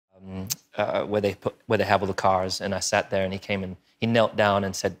where they have all the cars, and I sat there, and he came and he knelt down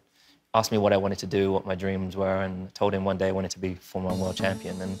and asked me what I wanted to do, what my dreams were, and I told him one day I wanted to be Formula 1 world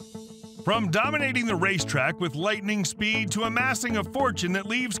champion. And from dominating the racetrack with lightning speed to amassing a fortune that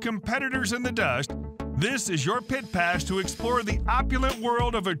leaves competitors in the dust, this is your pit pass to explore the opulent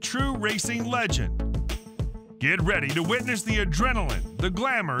world of a true racing legend. Get ready to witness the adrenaline, the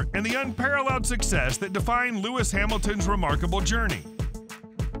glamour, and the unparalleled success that define Lewis Hamilton's remarkable journey.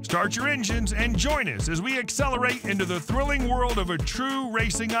 Start your engines and join us as we accelerate into the thrilling world of a true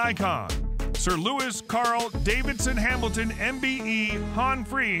racing icon. Sir Lewis Carl Davidson Hamilton, MBE Han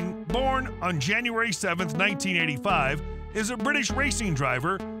Freeing, born on January 7, 1985, is a British racing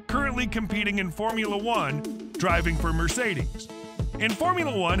driver currently competing in Formula 1, driving for Mercedes. In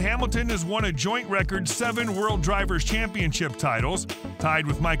Formula 1, Hamilton has won a joint record 7 World Drivers' Championship titles, tied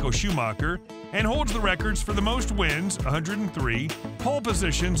with Michael Schumacher, and holds the records for the most wins, 103, pole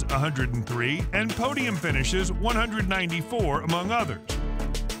positions, 103, and podium finishes, 194, among others.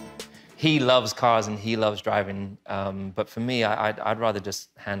 He loves cars and he loves driving, but for me, I'd rather just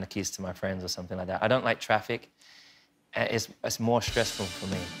hand the keys to my friends or something like that. I don't like traffic. It's more stressful for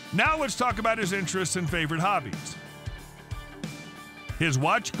me. Now let's talk about his interests and favorite hobbies. His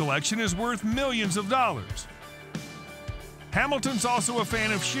watch collection is worth millions of dollars. Hamilton's also a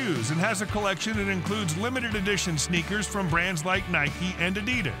fan of shoes and has a collection that includes limited edition sneakers from brands like Nike and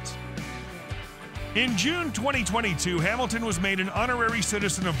Adidas. In June 2022, Hamilton was made an honorary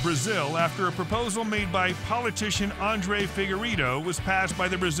citizen of Brazil after a proposal made by politician André Figueiredo was passed by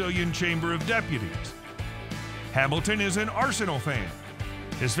the Brazilian Chamber of Deputies. Hamilton is an Arsenal fan.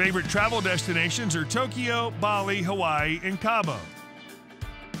 His favorite travel destinations are Tokyo, Bali, Hawaii, and Cabo.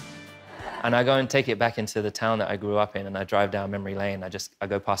 And I go and take it back into the town that I grew up in, and I drive down memory lane. I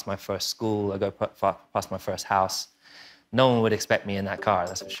go past my first school, I go past my first house. No one would expect me in that car,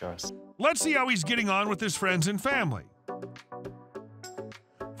 that's for sure. Let's see how he's getting on with his friends and family.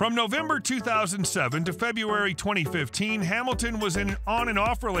 From November 2007 to February 2015, Hamilton was in an on and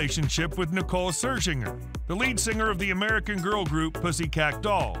off relationship with Nicole Scherzinger, the lead singer of the American girl group Pussycat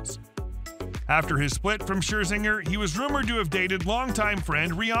Dolls. After his split from Scherzinger, he was rumored to have dated longtime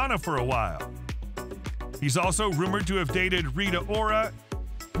friend Rihanna for a while. He's also rumored to have dated Rita Ora,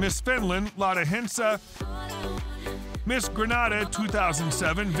 Miss Finland Lotta Hensa, Miss Grenada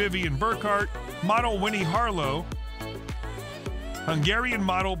 2007 Vivian Burkhardt, model Winnie Harlow, Hungarian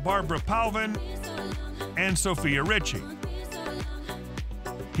model Barbara Palvin, and Sophia Richie.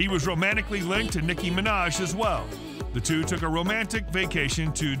 He was romantically linked to Nicki Minaj as well. The two took a romantic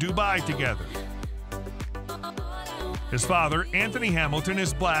vacation to Dubai together. His father, Anthony Hamilton,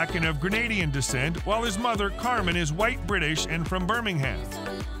 is black and of Grenadian descent, while his mother, Carmen, is white British and from Birmingham.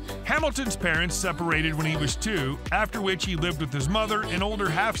 Hamilton's parents separated when he was 2, after which he lived with his mother and older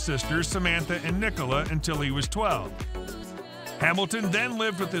half-sisters, Samantha and Nicola, until he was 12. Hamilton then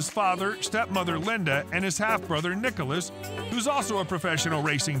lived with his father, stepmother Linda, and his half-brother Nicholas, who's also a professional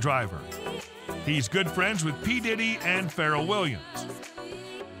racing driver. He's good friends with P. Diddy and Pharrell Williams.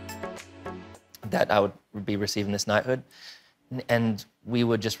 That I would be receiving this knighthood, and we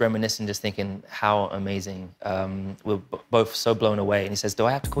were just reminiscing, just thinking how amazing. We were both so blown away, and he says, "Do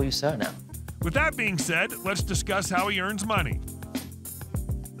I have to call you sir now?" With that being said, let's discuss how he earns money.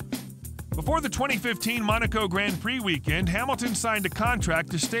 Before the 2015 Monaco Grand Prix weekend, Hamilton signed a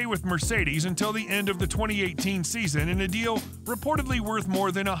contract to stay with Mercedes until the end of the 2018 season in a deal reportedly worth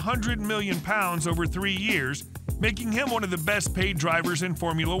more than £100 million over 3 years, making him one of the best-paid drivers in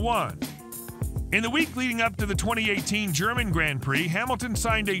Formula 1. In the week leading up to the 2018 German Grand Prix, Hamilton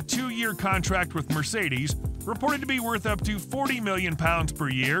signed a 2-year contract with Mercedes, reported to be worth up to £40 million per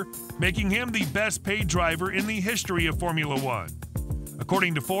year, making him the best-paid driver in the history of Formula 1.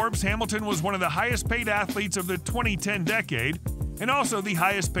 According to Forbes, Hamilton was one of the highest-paid athletes of the 2010 decade and also the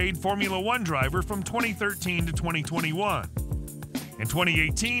highest-paid Formula 1 driver from 2013 to 2021. In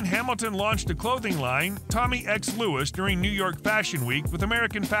 2018, Hamilton launched a clothing line, Tommy X Lewis, during New York Fashion Week with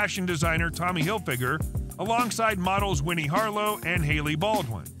American fashion designer Tommy Hilfiger, alongside models Winnie Harlow and Hailey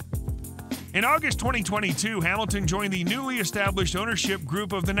Baldwin. In August 2022, Hamilton joined the newly established ownership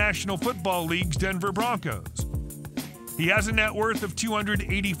group of the National Football League's Denver Broncos. He has a net worth of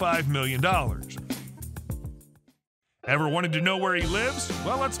 $285 million. Ever wanted to know where he lives?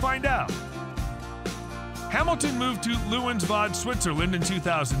 Well, let's find out. Hamilton moved to Leeuwarden, Switzerland in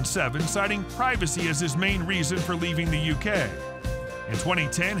 2007, citing privacy as his main reason for leaving the UK. In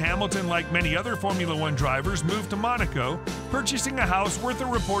 2010, Hamilton, like many other Formula 1 drivers, moved to Monaco, purchasing a house worth a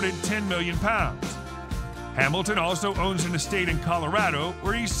reported £10 million. Hamilton also owns an estate in Colorado,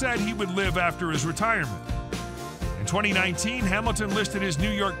 where he said he would live after his retirement. In 2019, Hamilton listed his New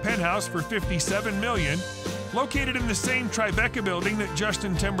York penthouse for $57 million, located in the same Tribeca building that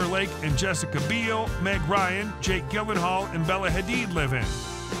Justin Timberlake and Jessica Biel, Meg Ryan, Jake Gyllenhaal, and Bella Hadid live in.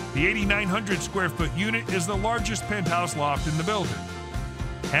 The 8,900 square foot unit is the largest penthouse loft in the building.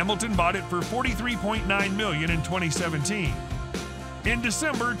 Hamilton bought it for $43.9 million in 2017. In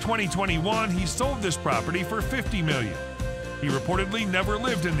December 2021, he sold this property for $50 million. He reportedly never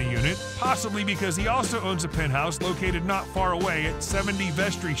lived in the unit, possibly because he also owns a penthouse located not far away at 70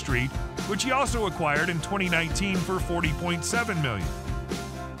 Vestry Street, which he also acquired in 2019 for $40.7 million.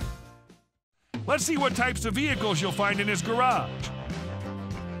 Let's see what types of vehicles you'll find in his garage.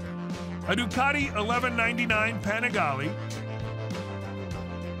 A Ducati 1199 Panigale,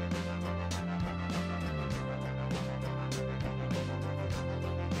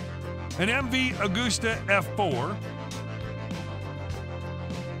 an MV Agusta F4,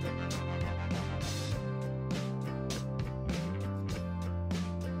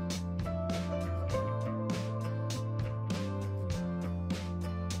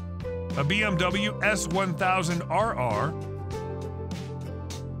 a BMW S1000RR,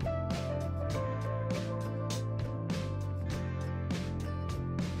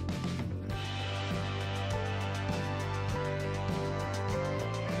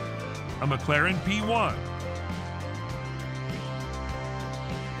 a McLaren P1,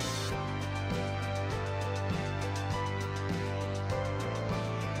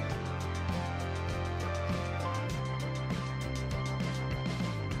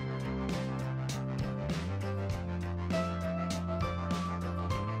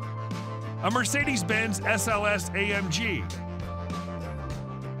 a Mercedes-Benz SLS AMG,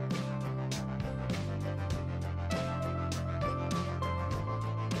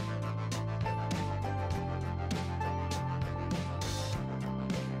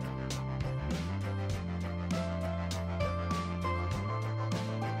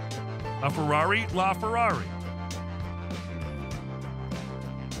 a Ferrari LaFerrari,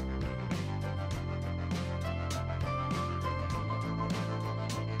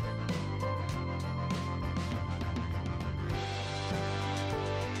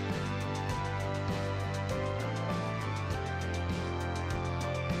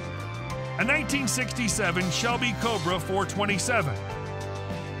 a 1967 Shelby Cobra 427,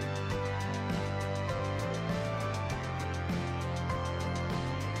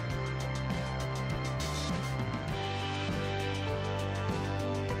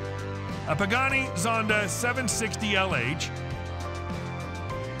 a Pagani Zonda 760 LH,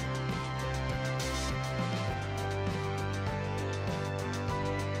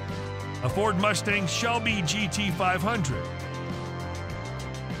 a Ford Mustang Shelby GT500,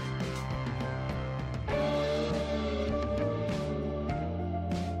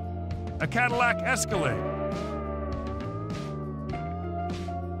 a Cadillac Escalade,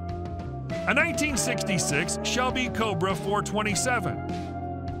 a 1966 Shelby Cobra 427,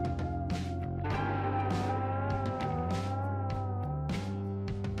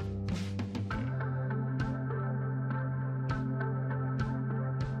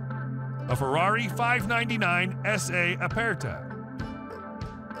 a Ferrari 599 SA Aperta,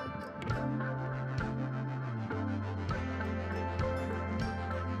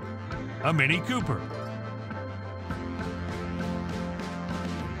 a Mini Cooper.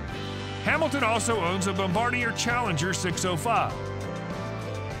 Hamilton also owns a Bombardier Challenger 605.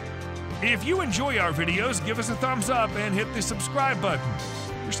 If you enjoy our videos, give us a thumbs up and hit the subscribe button.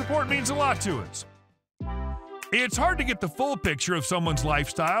 Your support means a lot to us. It's hard to get the full picture of someone's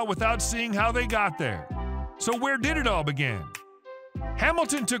lifestyle without seeing how they got there. So where did it all begin?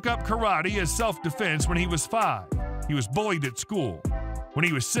 Hamilton took up karate as self-defense when he was 5. He was bullied at school. When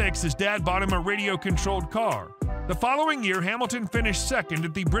he was 6, his dad bought him a radio-controlled car. The following year, Hamilton finished second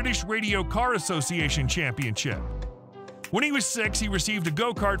at the British Radio Car Association Championship. When he was 6, he received a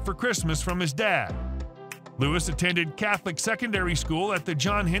go-kart for Christmas from his dad. Lewis attended Catholic secondary school at the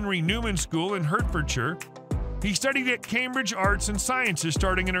John Henry Newman School in Hertfordshire. He studied at Cambridge Arts and Sciences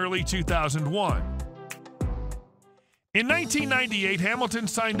starting in early 2001. In 1998, Hamilton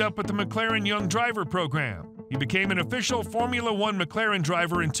signed up with the McLaren Young Driver program. He became an official Formula One McLaren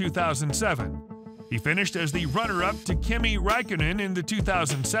driver in 2007. He finished as the runner-up to Kimi Räikkönen in the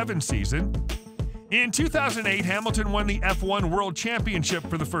 2007 season. In 2008, Hamilton won the F1 World Championship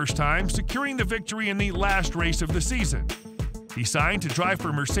for the first time, securing the victory in the last race of the season. He signed to drive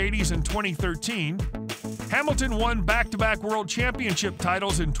for Mercedes in 2013. Hamilton won back-to-back World Championship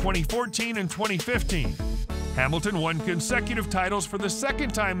titles in 2014 and 2015. Hamilton won consecutive titles for the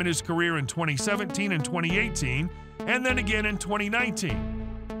second time in his career in 2017 and 2018, and then again in 2019.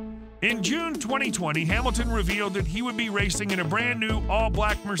 In June 2020, Hamilton revealed that he would be racing in a brand new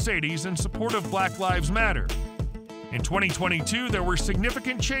all-black Mercedes in support of Black Lives Matter. In 2022, there were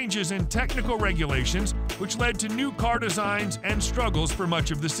significant changes in technical regulations, which led to new car designs and struggles for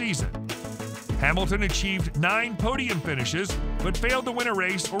much of the season. Hamilton achieved 9 podium finishes, but failed to win a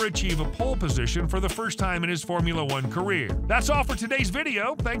race or achieve a pole position for the first time in his Formula One career. That's all for today's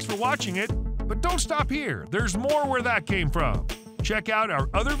video. Thanks for watching it. But don't stop here. There's more where that came from. Check out our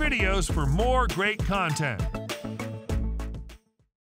other videos for more great content.